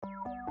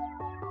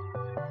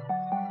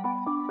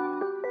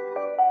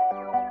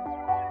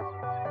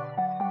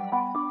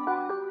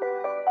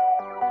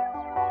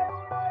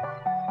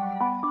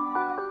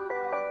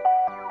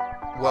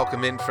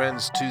Welcome in,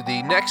 friends, to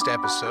the next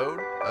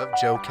episode of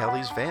Joe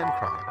Kelly's Van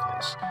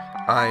Chronicles.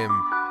 I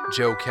am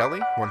Joe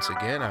Kelly. Once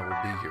again, I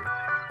will be your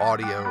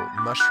audio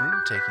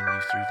mushroom taking you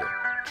through the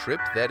trip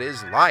that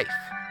is life.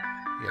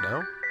 You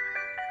know,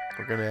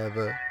 we're going to have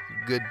a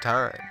good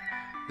time.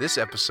 This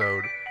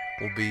episode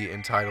will be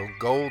entitled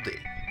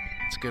Goldie.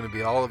 It's going to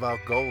be all about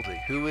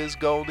Goldie. Who is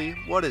Goldie?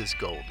 What is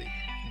Goldie?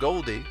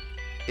 Goldie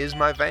is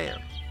my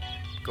van.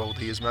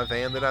 Goldie is my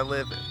van that I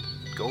live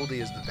in.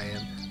 Goldie is the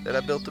van that I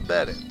built a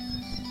bed in.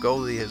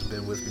 Goldie has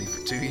been with me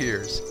for 2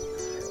 years.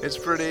 That's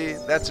her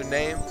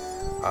name.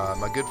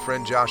 My good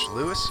friend Josh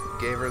Lewis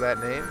gave her that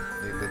name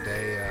the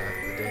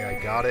day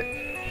I got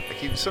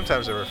it.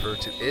 Sometimes I refer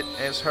to it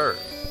as her,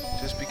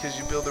 just because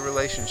you build a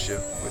relationship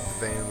with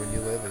the van when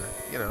you live in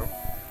it. You know,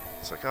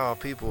 it's like, oh,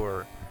 people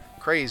are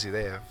crazy.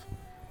 They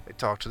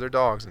talk to their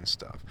dogs and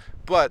stuff,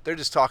 but they're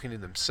just talking to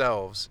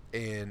themselves.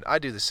 And I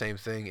do the same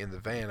thing in the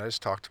van. I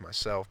just talk to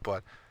myself,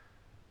 but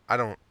I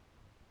don't.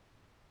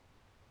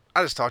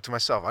 I just talk to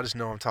myself. I just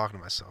know I'm talking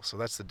to myself. So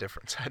that's the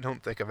difference. I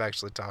don't think I've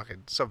actually talked.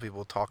 Some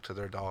people talk to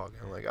their dog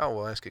and I'm like, oh,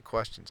 well, ask it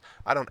questions.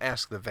 I don't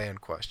ask the van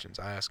questions.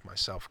 I ask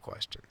myself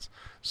questions.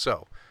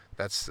 So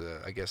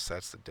I guess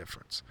that's the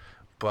difference.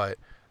 But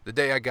the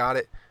day I got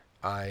it,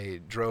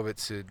 I drove it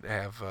to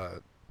have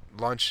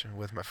lunch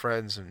with my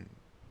friends, and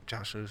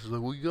Josh was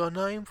like, well, you got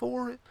a name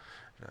for it?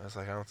 And I was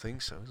like, I don't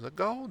think so. He's like,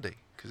 Goldie,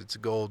 because it's a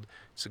gold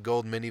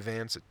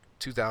minivan. It's a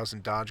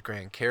 2000 Dodge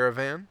Grand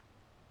Caravan.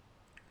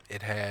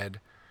 It had,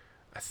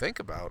 I think,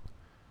 about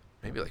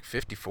maybe like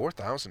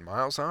 54,000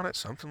 miles on it,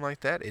 something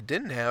like that. It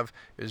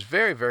was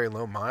very, very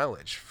low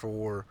mileage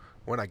for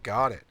when I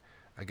got it.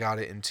 I got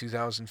it in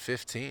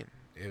 2015.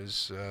 It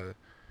was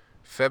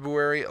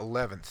February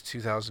 11th,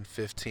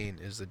 2015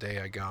 is the day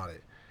I got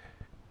it.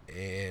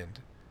 And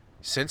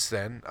since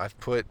then, I've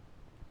put,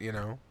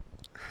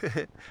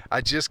 I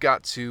just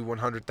got to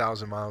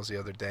 100,000 miles the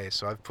other day,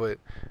 so I've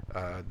put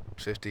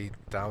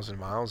 50,000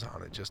 miles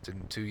on it just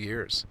in 2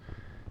 years,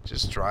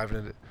 just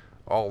driving it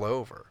all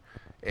over.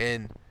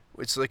 And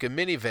it's like a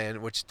minivan,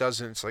 which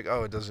doesn't, it's like,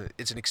 oh, it doesn't,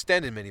 it's an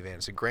extended minivan.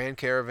 It's a Grand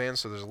Caravan,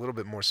 so there's a little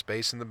bit more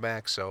space in the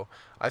back, so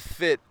I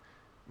fit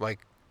like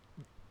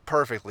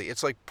perfectly.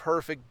 It's like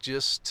perfect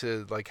just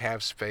to like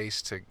have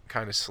space to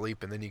kind of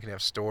sleep, and then you can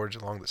have storage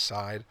along the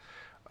side.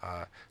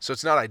 So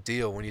it's not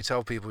ideal. When you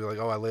tell people, you're like,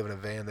 oh, I live in a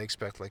van, they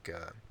expect like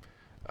an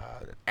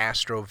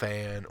Astro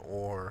van,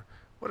 or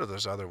what are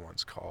those other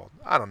ones called?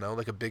 I don't know,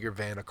 like a bigger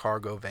van, a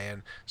cargo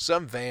van,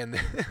 some van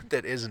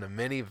that isn't a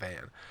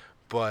minivan.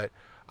 But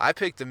I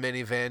picked the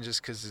minivan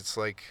just because it's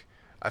like,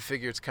 I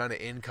figure it's kind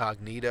of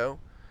incognito,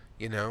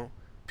 you know?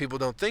 People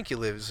don't think you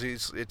live.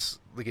 It's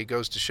like, it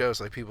goes to show. It's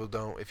like, people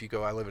don't, if you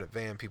go, I live in a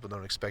van, people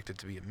don't expect it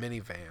to be a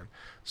minivan.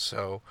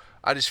 So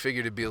I just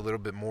figured it'd be a little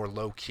bit more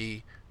low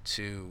key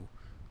to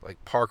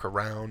like park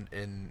around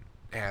and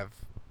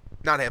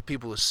not have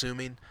people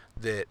assuming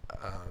that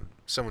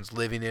someone's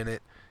living in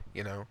it.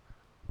 You know,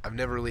 I've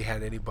never really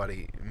had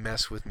anybody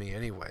mess with me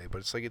anyway. But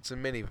it's like, it's a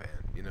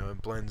minivan. You know,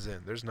 it blends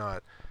in. There's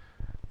not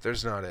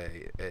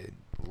a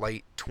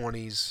late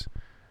 20s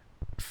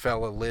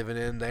fella living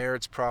in there.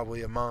 It's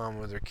probably a mom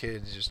with her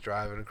kids just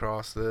driving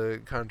across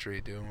the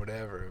country doing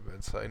whatever. But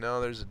it's like, no,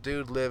 there's a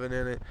dude living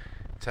in it,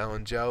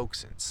 telling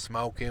jokes and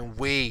smoking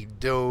weed,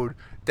 dude.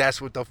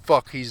 That's what the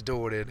fuck he's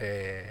doing in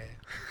there.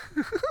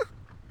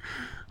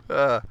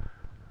 I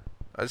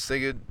just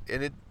think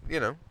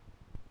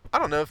I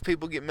don't know if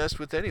people get messed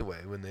with anyway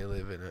when they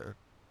live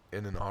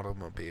in an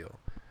automobile.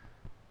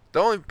 The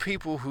only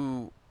people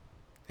who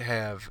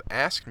have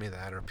asked me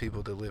that are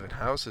people that live in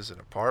houses and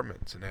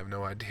apartments and have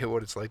no idea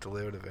what it's like to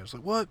live in a van. It's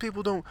like, what,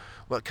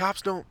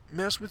 cops don't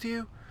mess with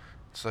you?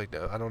 It's like,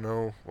 I don't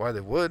know why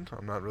they would.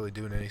 I'm not really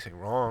doing anything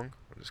wrong.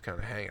 I'm just kind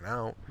of hanging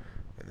out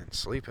and then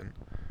sleeping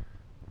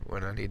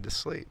when I need to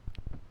sleep.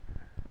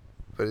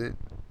 But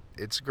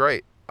it's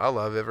great. I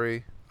love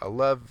every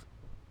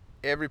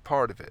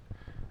part of it.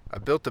 I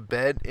built a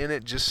bed in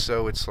it just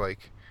so it's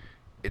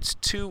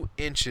 2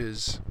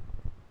 inches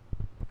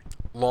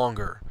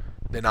longer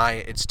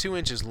it's 2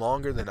 inches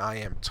longer than I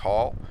am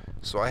tall,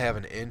 so I have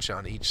an inch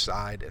on each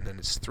side, and then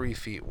it's 3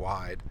 feet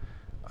wide.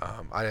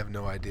 I have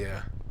no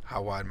idea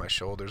how wide my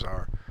shoulders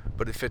are,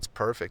 but it fits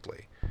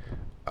perfectly.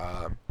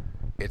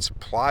 It's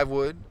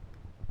plywood,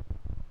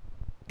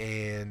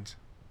 and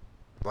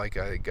like,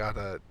 I got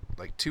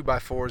like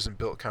 2x4s and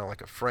built kind of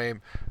like a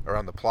frame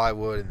around the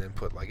plywood, and then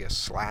put, I guess,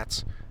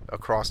 slats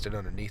across it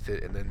underneath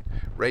it, and then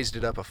raised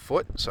it up a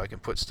foot so I can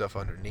put stuff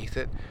underneath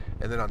it.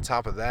 And then on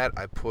top of that,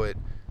 I put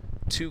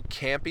 2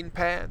 camping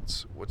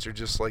pads, which are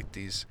just like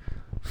these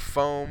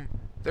foam.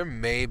 They're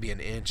maybe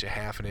a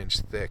half an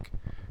inch thick,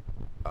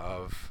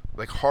 of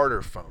like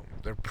harder foam.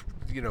 They're,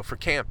 for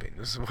camping.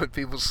 This is what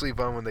people sleep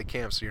on when they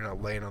camp, so you're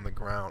not laying on the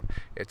ground.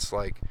 It's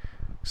like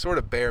sort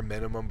of bare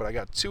minimum, but I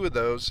got 2 of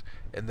those,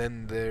 and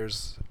then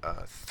there's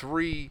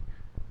 3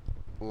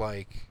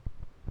 like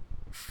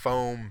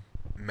foam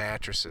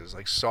mattresses,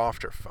 like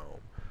softer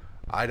foam.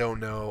 I don't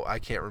know. I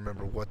can't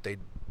remember what they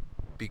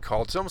be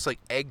called. It's almost like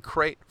egg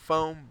crate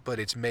foam, but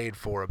it's made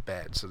for a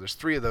bed. So there's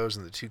 3 of those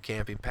and the 2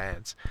 camping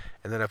pads,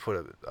 and then I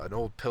put an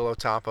old pillow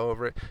top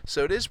over it,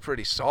 so it is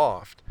pretty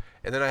soft.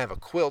 And then I have a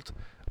quilt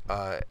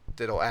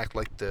that'll act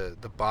like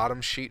the bottom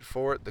sheet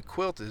for it. The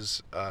quilt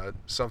is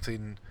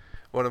something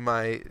one of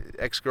my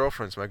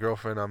ex-girlfriends, my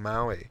girlfriend on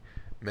Maui,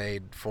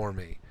 made for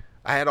me.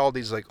 I had all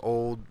these like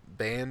old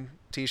band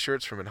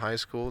T-shirts from in high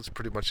school. It's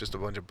pretty much just a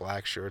bunch of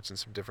black shirts and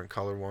some different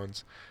color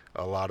ones.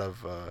 A lot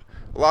of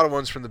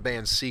ones from the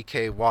band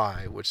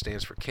CKY, which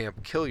stands for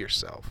Camp Kill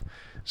Yourself.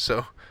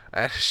 So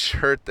I had a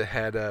shirt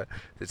that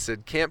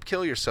said Camp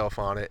Kill Yourself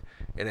on it,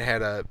 and it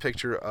had a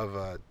picture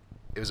of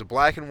it was a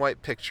black and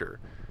white picture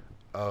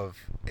of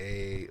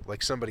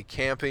like somebody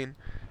camping,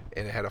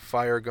 and it had a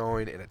fire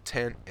going in a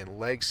tent and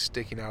legs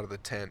sticking out of the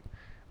tent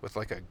with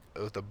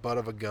the butt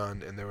of a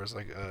gun, and there was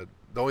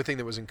the only thing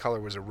that was in color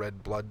was a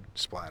red blood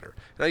splatter.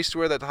 And I used to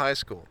wear that to high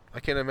school.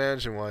 I can't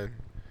imagine why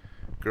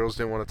girls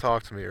didn't want to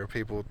talk to me, or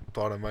people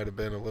thought I might have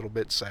been a little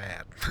bit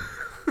sad.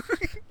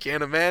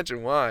 Can't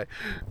imagine why.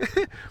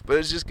 But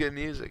it's just good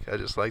music. I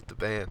just liked the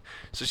band.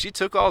 So she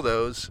took all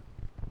those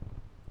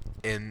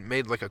and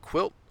made like a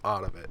quilt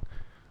out of it.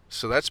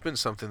 So that's been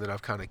something that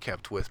I've kind of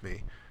kept with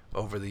me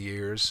over the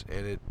years,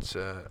 and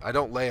I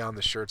don't lay on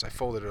the shirts. I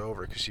folded it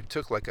over because she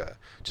took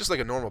just like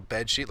a normal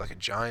bed sheet, like a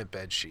giant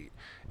bed sheet,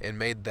 and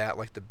made that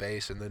like the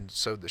base, and then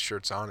sewed the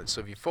shirts on it. So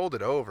if you fold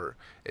it over,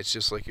 it's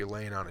just like you're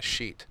laying on a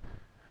sheet.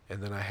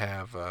 And then I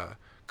have a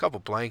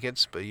couple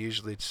blankets, but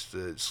usually it's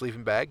the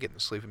sleeping bag, getting the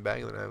sleeping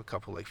bag, and then I have a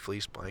couple like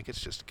fleece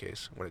blankets just in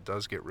case when it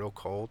does get real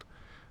cold.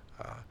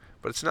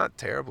 But it's not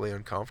terribly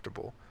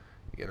uncomfortable,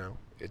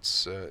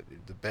 It's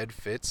the bed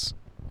fits,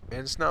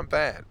 and it's not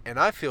bad. And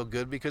I feel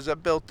good because I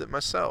built it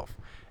myself.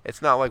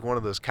 It's not like one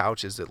of those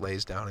couches that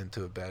lays down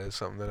into a bed. It's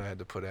something that I had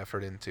to put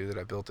effort into, that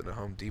I built in a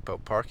Home Depot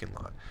parking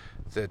lot,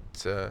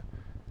 that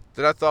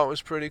I thought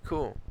was pretty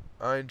cool.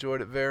 I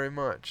enjoyed it very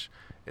much.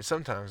 And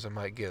sometimes I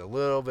might get a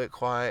little bit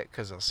quiet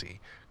because I'll see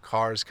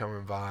cars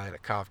coming by and a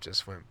cop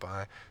just went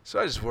by. So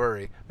I just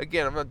worry.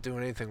 Again, I'm not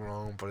doing anything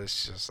wrong, but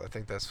it's just, I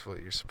think that's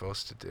what you're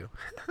supposed to do.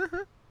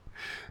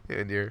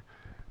 And you're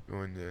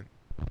going to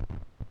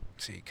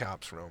see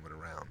cops roaming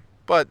around.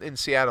 But in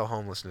Seattle,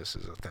 homelessness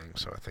is a thing,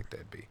 so I think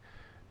they'd be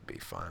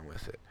fine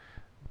with it.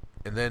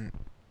 And then,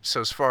 so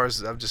as far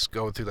as I'm just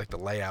going through like the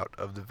layout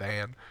of the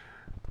van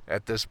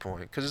at this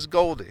point, because it's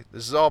Goldie.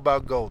 This is all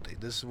about Goldie.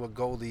 This is what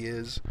Goldie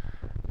is.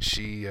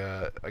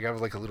 I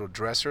got like a little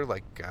dresser,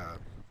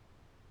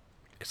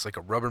 it's like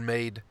a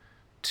Rubbermaid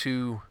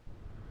 2.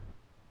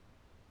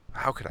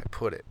 How could I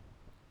put it?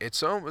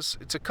 It's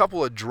a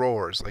couple of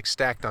drawers like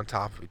stacked on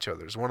top of each other.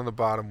 There's one on the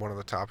bottom, one on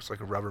the top. It's like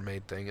a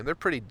Rubbermaid thing, and they're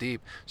pretty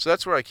deep. So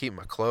that's where I keep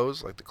my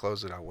clothes, like the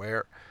clothes that I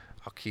wear.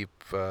 I'll keep,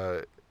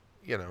 I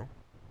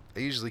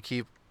usually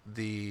keep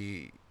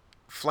the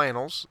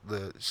flannels,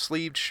 the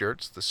sleeved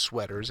shirts, the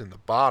sweaters in the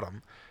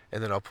bottom,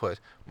 and then I'll put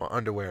my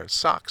underwear and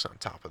socks on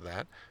top of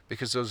that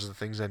because those are the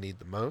things I need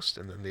the most,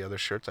 and then the other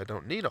shirts I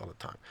don't need all the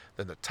time.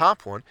 Then the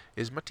top one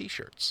is my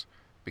t-shirts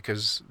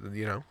because,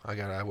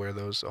 I wear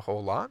those a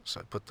whole lot, so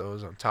I put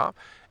those on top.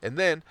 And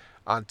then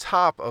on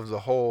top of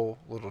the whole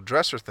little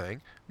dresser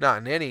thing, not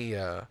in any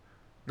of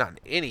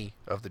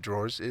the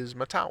drawers, is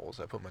my towels.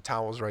 I put my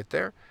towels right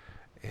there,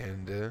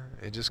 and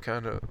it just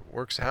kind of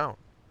works out.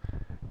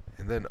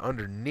 And then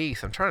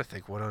underneath, I'm trying to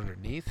think what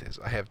underneath is.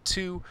 I have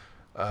 2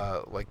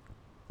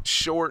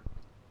 short,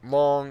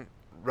 long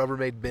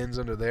Rubbermaid bins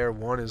under there.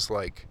 One is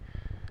like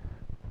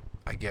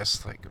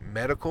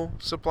medical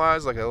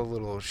supplies, like a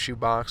little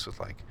shoebox with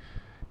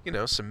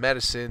some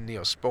medicine,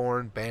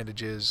 Sporn,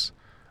 bandages,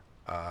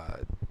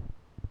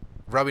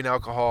 rubbing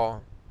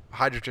alcohol,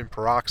 hydrogen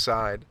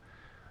peroxide.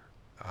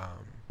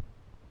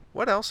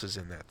 What else is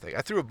in that thing?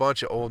 I threw a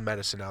bunch of old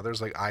medicine out. There's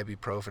like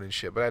ibuprofen and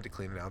shit, but I had to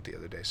clean it out the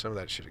other day. Some of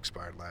that shit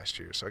expired last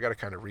year, so I got to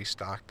kind of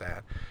restock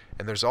that.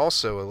 And there's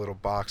also a little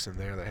box in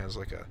there that has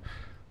like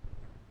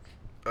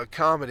a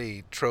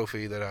comedy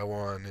trophy that I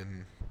won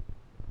and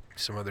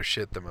some other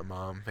shit that my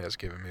mom has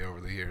given me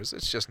over the years.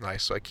 It's just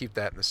nice, so I keep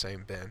that in the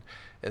same bin.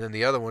 And then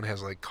the other one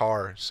has like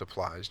car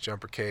supplies,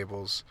 jumper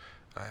cables.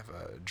 I have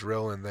a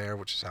drill in there,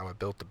 which is how I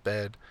built the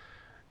bed,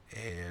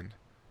 and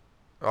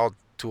all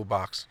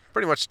toolbox,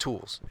 pretty much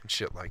tools and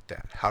shit like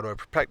that. How do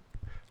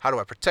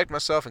I protect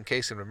myself in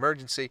case of an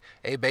emergency?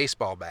 A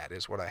baseball bat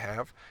is what I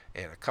have,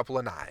 and a couple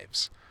of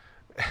knives,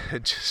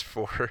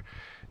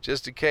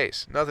 just in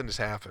case. Nothing has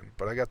happened,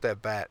 but I got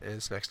that bat and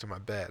it's next to my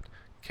bed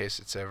in case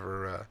it's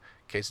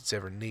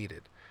ever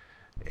needed.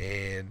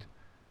 And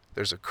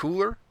there's a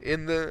cooler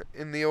in the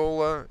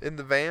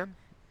van.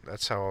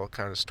 That's how I'll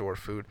kind of store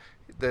food.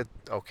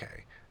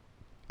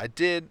 I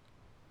did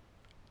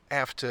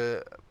have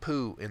to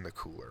poo in the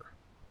cooler.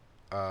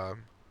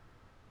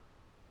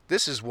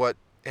 This is what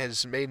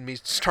has made me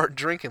start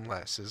drinking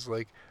less. Is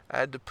like I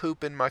had to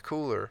poop in my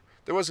cooler.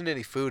 There wasn't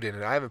any food in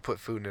it. I haven't put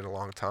food in it in a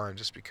long time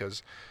just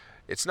because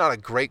it's not a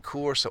great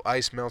cooler, so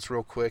ice melts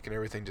real quick and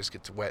everything just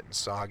gets wet and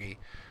soggy.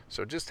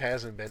 So it just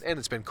hasn't been, and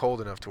it's been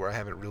cold enough to where I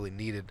haven't really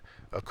needed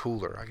a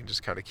cooler. I can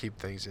just kind of keep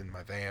things in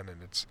my van,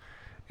 and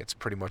It's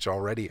pretty much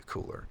already a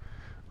cooler.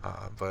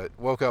 But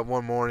woke up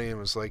one morning and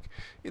was like,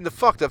 and the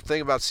fucked up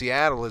thing about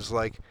Seattle is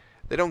like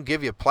they don't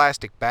give you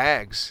plastic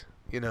bags.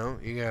 You know,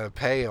 you gotta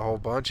pay a whole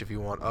bunch if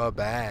you want a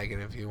bag,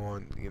 and if you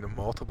want,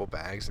 multiple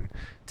bags. In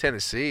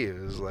Tennessee, it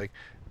was like,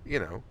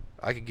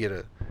 I could get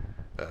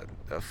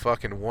a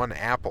fucking one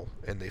apple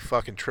and they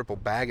fucking triple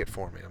bag it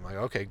for me. I'm like,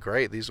 okay,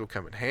 great, these will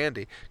come in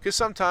handy.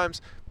 Because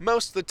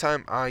most of the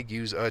time, I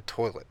use a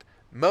toilet.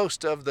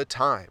 Most of the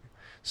time.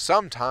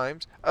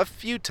 Sometimes, a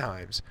few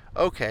times.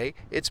 Okay,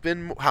 it's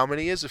been, how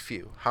many is a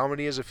few? How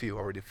many is a few?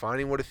 Are we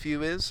defining what a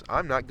few is?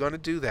 I'm not going to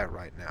do that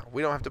right now.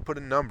 We don't have to put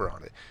a number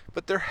on it.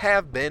 But there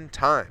have been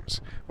times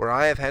where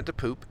I have had to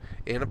poop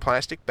in a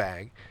plastic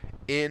bag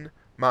in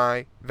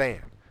my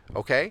van.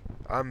 Okay?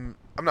 I'm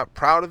not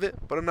proud of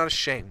it, but I'm not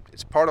ashamed.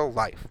 It's part of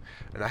life.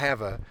 And I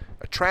have a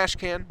trash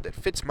can that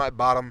fits my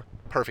bottom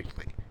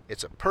perfectly.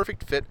 It's a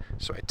perfect fit,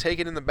 so I take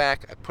it in the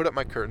back, I put up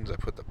my curtains, I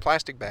put the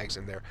plastic bags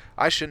in there.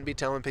 I shouldn't be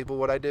telling people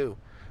what I do.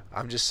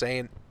 I'm just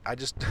saying,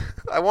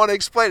 I want to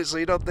explain it so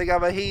you don't think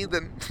I'm a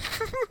heathen.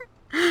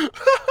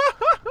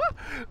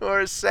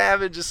 Or a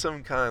savage of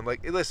some kind.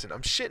 Like, listen,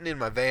 I'm shitting in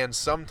my van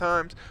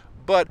sometimes,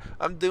 but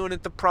I'm doing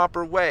it the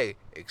proper way.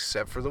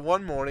 Except for the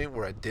one morning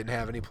where I didn't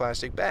have any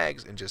plastic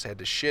bags and just had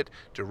to shit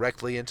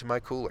directly into my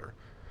cooler.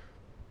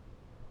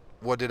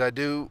 What did I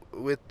do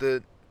with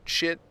the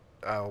shit?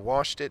 I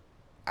washed it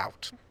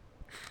out.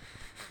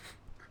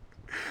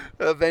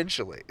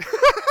 Eventually.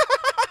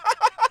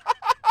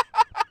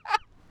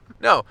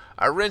 No,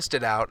 I rinsed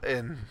it out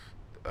and,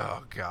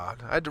 oh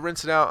God, I had to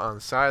rinse it out on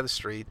the side of the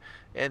street,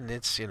 and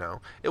it's,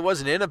 it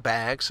wasn't in a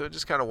bag, so it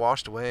just kind of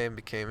washed away and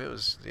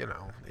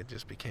it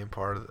just became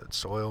part of the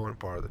soil and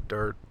part of the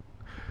dirt.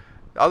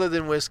 Other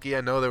than whiskey,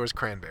 I know there was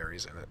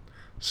cranberries in it.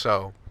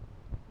 So,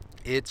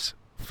 it's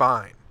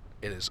fine.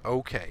 It is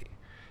okay.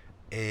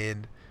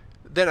 And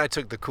then I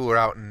took the cooler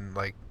out and,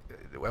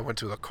 I went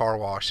to the car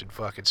wash and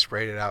fucking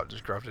sprayed it out and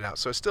just grubbed it out.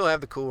 So I still have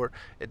the cooler.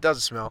 It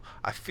doesn't smell.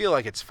 I feel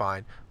like it's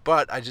fine.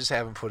 But I just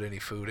haven't put any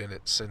food in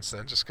it since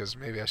then, just because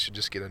maybe I should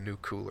just get a new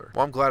cooler.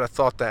 Well, I'm glad I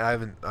thought that. I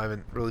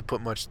haven't really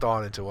put much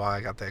thought into why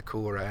I got that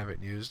cooler I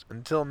haven't used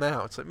until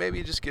now. It's like, maybe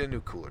you just get a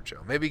new cooler,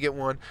 Joe. Maybe get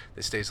one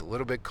that stays a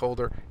little bit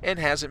colder and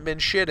hasn't been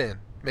shit in.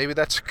 Maybe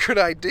that's a good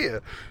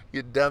idea,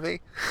 you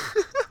dummy.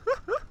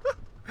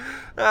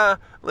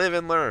 Live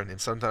and learn.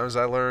 And sometimes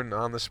I learn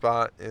on the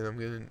spot, and I'm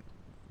going to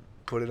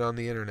put it on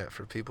the internet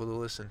for people to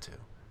listen to.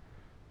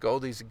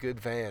 Goldie's a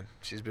good van.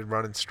 She's been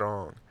running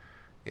strong,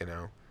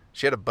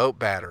 She had a boat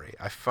battery.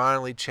 I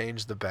finally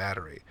changed the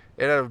battery.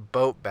 It had a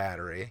boat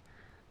battery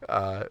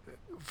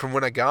from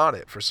when I got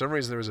it. For some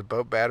reason, there was a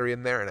boat battery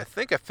in there, and I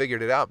think I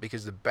figured it out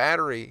because the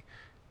battery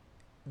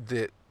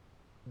that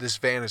this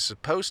van is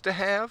supposed to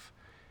have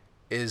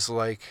is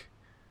or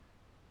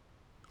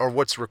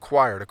what's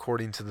required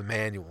according to the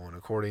manual and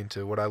according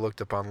to what I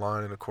looked up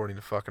online and according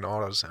to fucking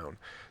AutoZone.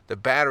 The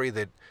battery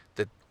that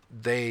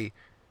they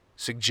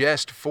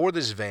suggest for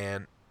this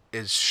van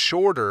is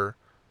shorter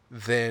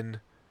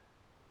than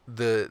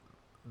the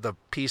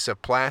piece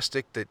of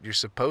plastic that you're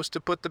supposed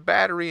to put the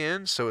battery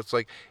in, so it's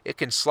like it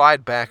can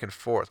slide back and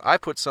forth. I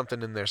put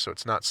something in there so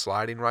it's not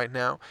sliding right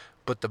now,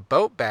 but the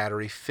boat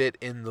battery fit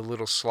in the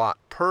little slot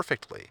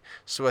perfectly.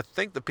 So I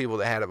think the people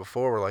that had it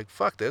before were like,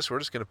 fuck this, we're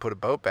just going to put a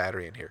boat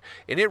battery in here.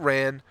 And it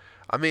ran,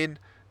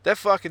 that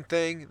fucking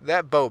thing,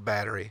 that boat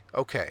battery,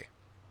 okay.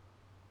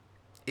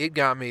 It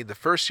got me, the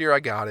first year I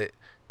got it,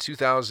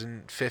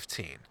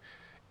 2015.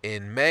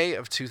 In May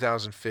of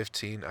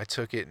 2015, I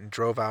took it and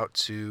drove out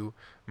to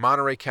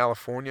Monterey,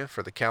 California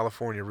for the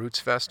California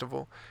Roots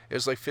Festival. It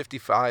was like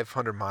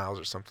 5,500 miles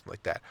or something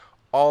like that,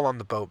 all on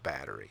the boat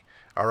battery.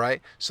 All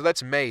right? So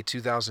that's May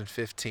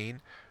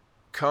 2015.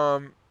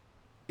 And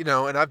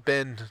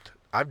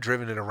I've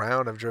driven it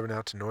around. I've driven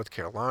out to North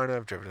Carolina.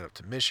 I've driven it up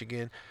to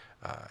Michigan,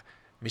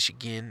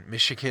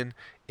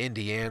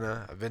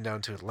 Indiana. I've been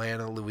down to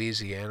Atlanta,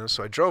 Louisiana.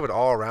 So I drove it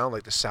all around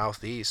like the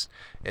Southeast.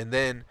 And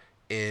then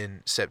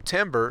in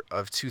September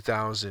of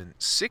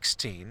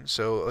 2016,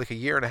 so like a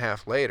year and a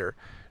half later,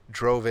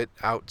 drove it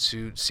out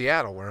to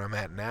Seattle where I'm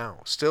at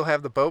now. Still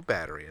have the boat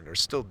battery in there,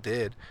 still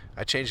did.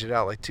 I changed it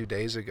out like 2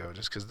 days ago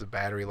just because the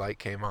battery light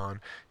came on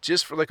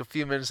just for like a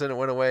few minutes, then it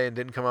went away and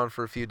didn't come on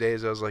for a few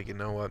days. I was like, you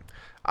know what,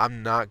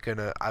 I'm not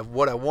gonna,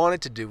 what I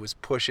wanted to do was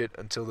push it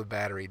until the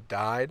battery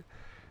died,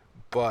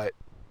 but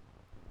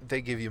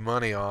they give you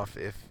money off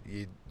if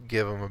you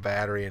give them a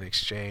battery in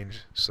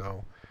exchange,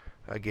 so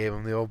I gave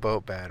them the old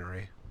boat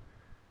battery.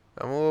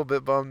 I'm a little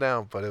bit bummed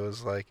out, but it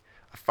was like,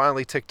 I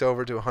finally ticked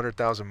over to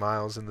 100,000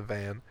 miles in the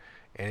van,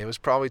 and it was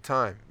probably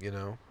time,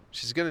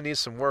 She's going to need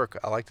some work.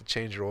 I like to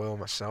change her oil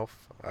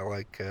myself. I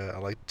like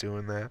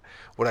doing that.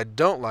 What I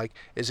don't like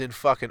is in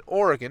fucking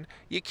Oregon,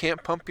 you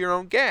can't pump your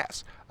own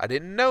gas. I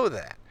didn't know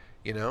that,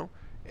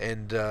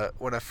 And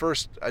when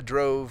I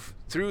drove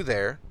through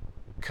there,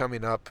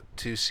 coming up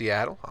to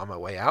Seattle on my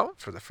way out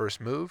for the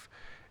first move,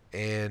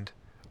 and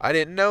I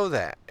didn't know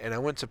that. And I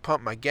went to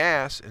pump my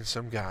gas, and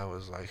some guy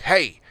was like,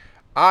 hey,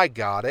 I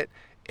got it.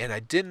 And I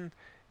didn't.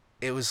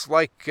 It was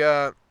like,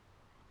 I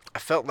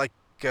felt like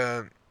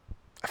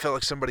I felt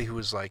like somebody who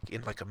was like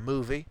in like a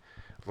movie,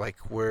 like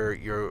where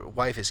your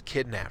wife is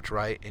kidnapped,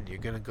 right, and you're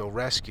gonna go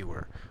rescue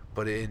her.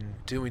 But in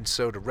doing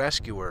so to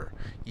rescue her,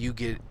 you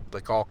get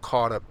like all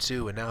caught up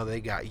too, and now they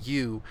got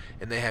you,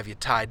 and they have you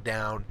tied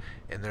down,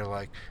 and they're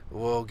like,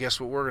 "Well, guess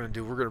what we're gonna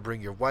do? We're gonna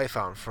bring your wife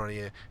out in front of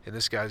you, and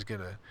this guy's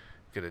gonna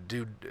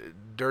do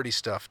dirty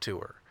stuff to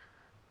her,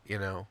 you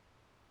know."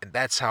 And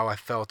that's how I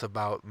felt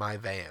about my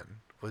van.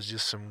 Was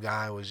just some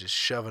guy was just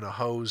shoving a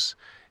hose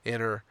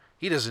in her.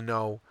 He doesn't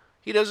know.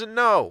 He doesn't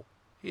know.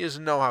 He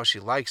doesn't know how she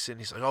likes it.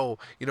 And he's like, "Oh,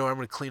 I'm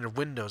gonna clean her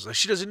windows." Like,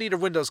 she doesn't need her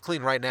windows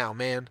cleaned right now,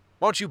 man.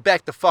 Why don't you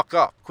back the fuck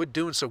up? Quit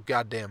doing so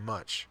goddamn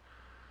much.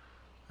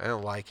 I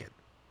didn't like it.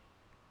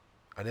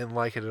 I didn't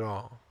like it at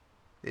all.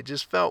 It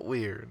just felt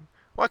weird.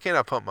 Why can't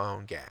I pump my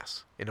own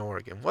gas in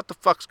Oregon? What the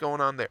fuck's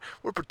going on there?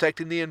 We're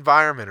protecting the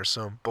environment or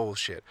some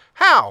bullshit.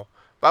 How?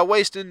 By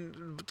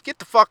wasting... Get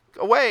the fuck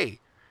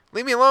away.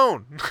 Leave me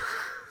alone.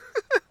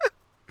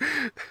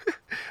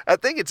 I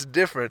think it's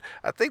different.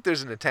 I think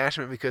there's an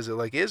attachment because it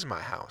like is my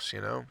house,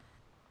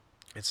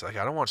 It's like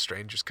I don't want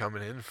strangers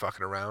coming in and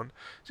fucking around.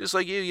 Just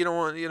like you don't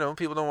want,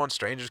 people don't want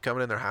strangers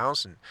coming in their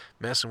house and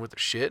messing with their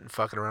shit and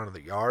fucking around in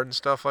the yard and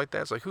stuff like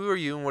that. It's like, who are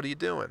you and what are you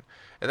doing?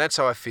 And that's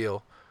how I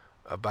feel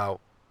about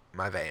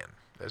my van.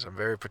 As I'm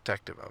very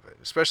protective of it,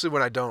 especially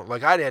when I don't.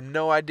 Like, I had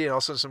no idea. And all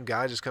of a sudden, some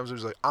guy just comes and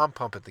is like, "I'm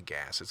pumping the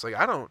gas." It's like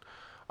I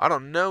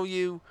don't know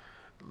you.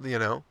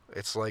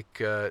 It's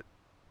like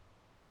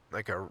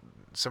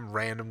some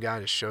random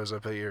guy just shows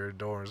up at your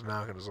door and is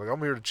knocking. It's like,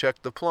 "I'm here to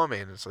check the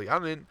plumbing." And it's like,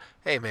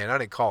 hey man, I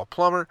didn't call a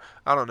plumber.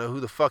 I don't know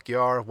who the fuck you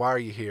are. Why are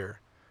you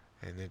here?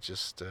 And it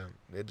just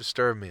it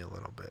disturbed me a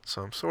little bit.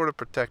 So I'm sort of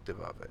protective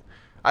of it.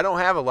 I don't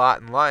have a lot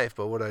in life,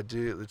 but what I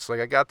do, it's like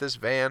I got this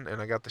van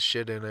and I got the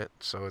shit in it.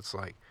 So it's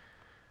like,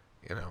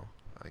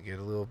 I get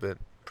a little bit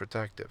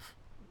protective.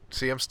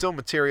 See, I'm still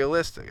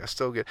materialistic. I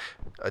still get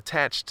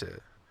attached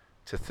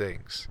to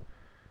things,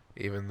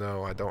 even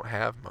though I don't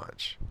have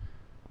much.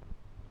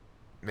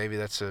 Maybe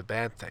that's a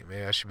bad thing.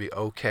 Maybe I should be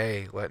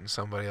okay letting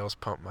somebody else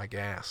pump my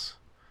gas.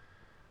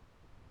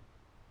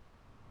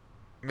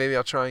 Maybe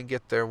I'll try and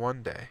get there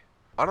one day.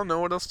 I don't know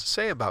what else to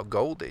say about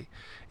Goldie.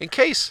 In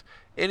case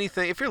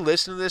anything, if you're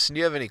listening to this and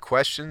you have any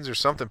questions or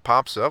something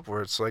pops up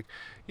where it's like,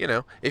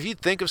 if you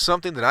think of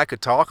something that I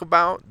could talk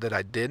about that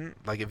I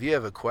didn't, like if you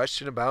have a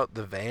question about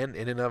the van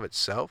in and of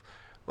itself,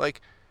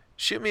 like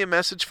shoot me a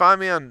message, find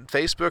me on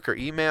Facebook or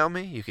email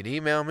me. You can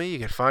email me. You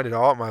can find it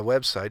all at my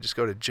website. Just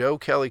go to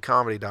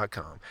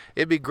joekellycomedy.com.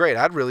 It'd be great.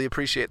 I'd really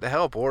appreciate the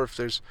help. Or if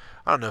there's,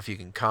 I don't know if you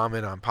can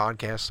comment on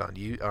podcasts on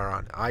you or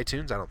on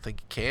iTunes. I don't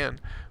think you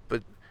can,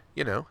 but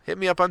hit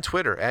me up on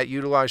Twitter at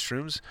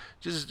 @utilizedrooms.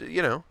 Just,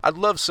 I'd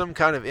love some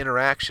kind of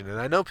interaction.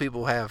 And I know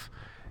people have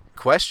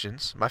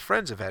questions. My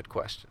friends have had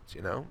questions,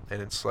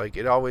 and it's like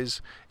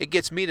it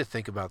gets me to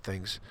think about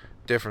things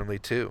differently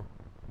too,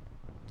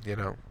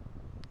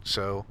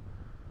 So,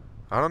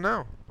 I don't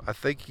know. I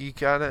think you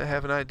gotta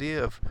have an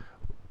idea of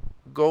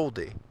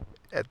Goldie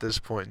at this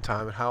point in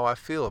time and how I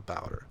feel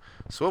about her.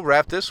 So we'll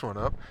wrap this one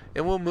up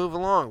and we'll move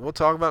along. We'll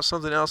talk about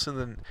something else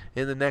in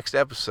the next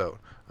episode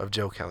of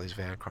Joe Kelly's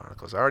Van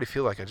Chronicles. I already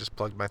feel like I just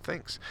plugged my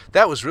things.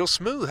 That was real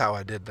smooth how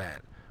I did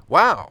that.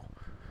 Wow.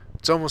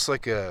 It's almost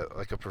like a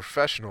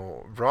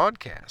professional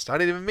broadcast. I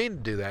didn't even mean to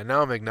do that.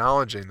 Now I'm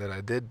acknowledging that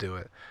I did do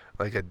it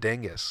like a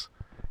dingus.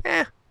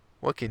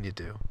 What can you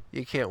do?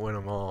 You can't win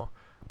them all.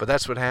 But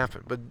that's what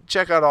happened. But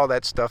check out all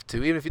that stuff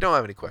too. Even if you don't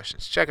have any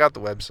questions, check out the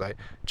website,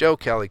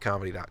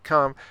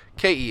 joekellycomedy.com,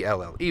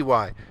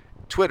 Kelley,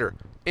 Twitter,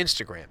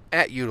 Instagram,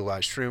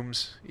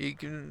 @utilizedrooms. You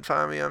can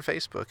find me on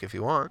Facebook if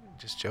you want,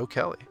 just Joe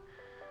Kelly.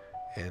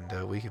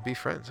 And we can be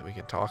friends and we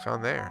can talk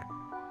on there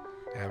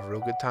and have real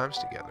good times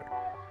together.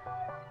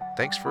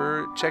 Thanks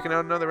for checking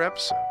out another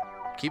episode.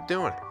 Keep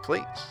doing it,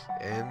 please.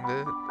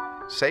 And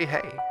say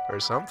hey or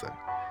something.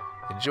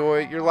 Enjoy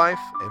your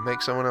life and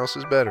make someone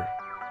else's better.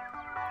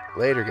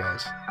 Later,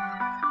 guys.